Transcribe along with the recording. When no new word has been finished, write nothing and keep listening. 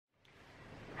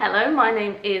Hello, my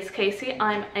name is Kacie.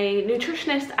 I'm a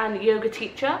nutritionist and yoga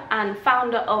teacher and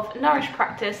founder of Nourish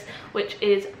Practice, which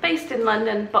is based in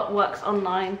London but works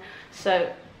online,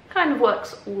 so kind of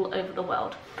works all over the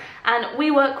world. And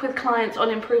we work with clients on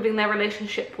improving their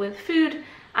relationship with food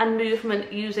and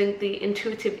movement using the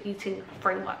intuitive eating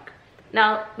framework.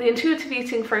 Now, the intuitive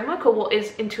eating framework, or what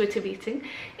is intuitive eating?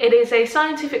 It is a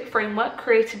scientific framework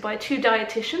created by two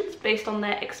dietitians based on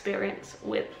their experience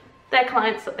with their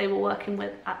clients that they were working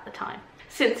with at the time.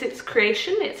 Since its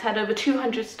creation, it's had over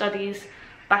 200 studies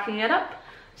backing it up,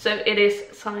 so it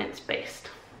is science-based.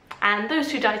 And those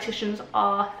two dietitians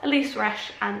are Elise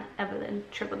Resch and Evelyn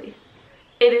Tribole.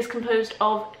 It is composed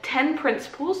of 10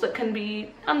 principles that can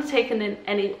be undertaken in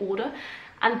any order,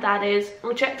 and that is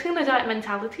rejecting the diet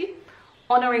mentality,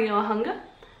 honouring your hunger,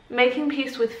 making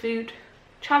peace with food,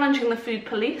 challenging the food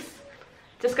police,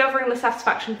 discovering the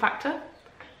satisfaction factor,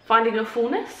 finding your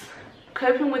fullness,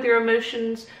 coping with your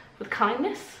emotions with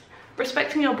kindness,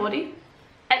 respecting your body,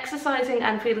 exercising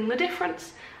and feeling the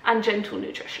difference, and gentle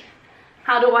nutrition.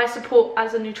 How do I support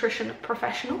as a nutrition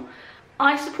professional?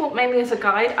 I support mainly as a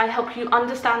guide. I help you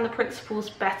understand the principles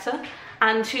better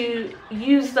and to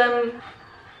use them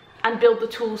and build the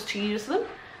tools to use them.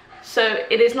 So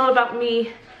it is not about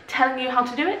me telling you how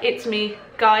to do it, it's me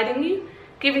guiding you,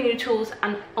 giving you tools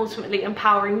and ultimately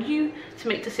empowering you to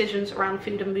make decisions around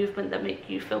food and movement that make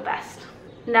you feel best.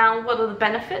 Now, what are the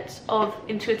benefits of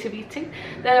intuitive eating?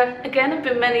 There again have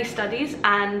been many studies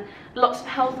and lots of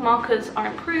health markers are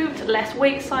improved, less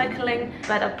weight cycling,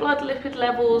 better blood lipid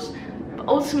levels, but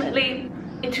ultimately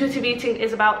intuitive eating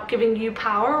is about giving you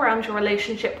power around your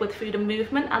relationship with food and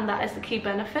movement, and that is the key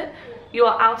benefit. You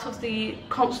are out of the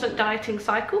constant dieting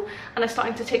cycle and are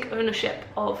starting to take ownership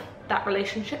of that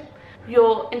relationship.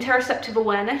 Your interoceptive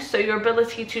awareness, so your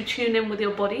ability to tune in with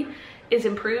your body, is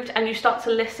improved, and you start to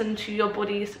listen to your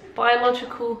body's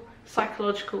biological,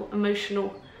 psychological,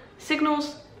 emotional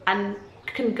signals and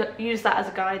can use that as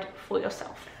a guide for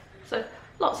yourself. So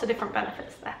lots of different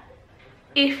benefits there.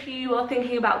 If you are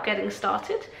thinking about getting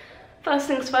started, first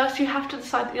things first, you have to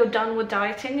decide that you're done with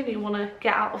dieting and you want to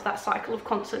get out of that cycle of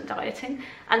constant dieting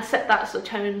and set that as the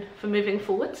tone for moving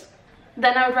forwards.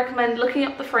 Then I would recommend looking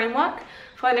up the framework,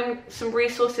 finding some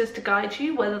resources to guide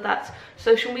you, whether that's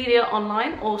social media,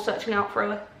 online, or searching out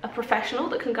for a professional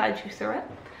that can guide you through it.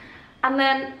 And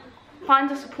then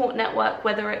find a support network,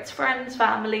 whether it's friends,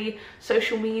 family,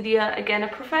 social media, again, a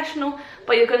professional,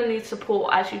 but you're going to need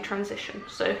support as you transition.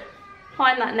 So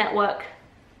find that network,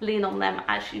 lean on them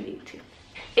as you need to.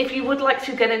 If you would like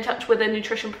to get in touch with a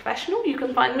nutrition professional, you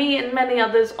can find me and many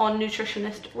others on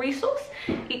Nutritionist Resource.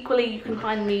 Equally, you can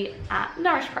find me at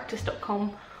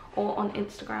nourishpractice.com or on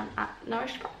Instagram at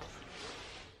nourishpractice.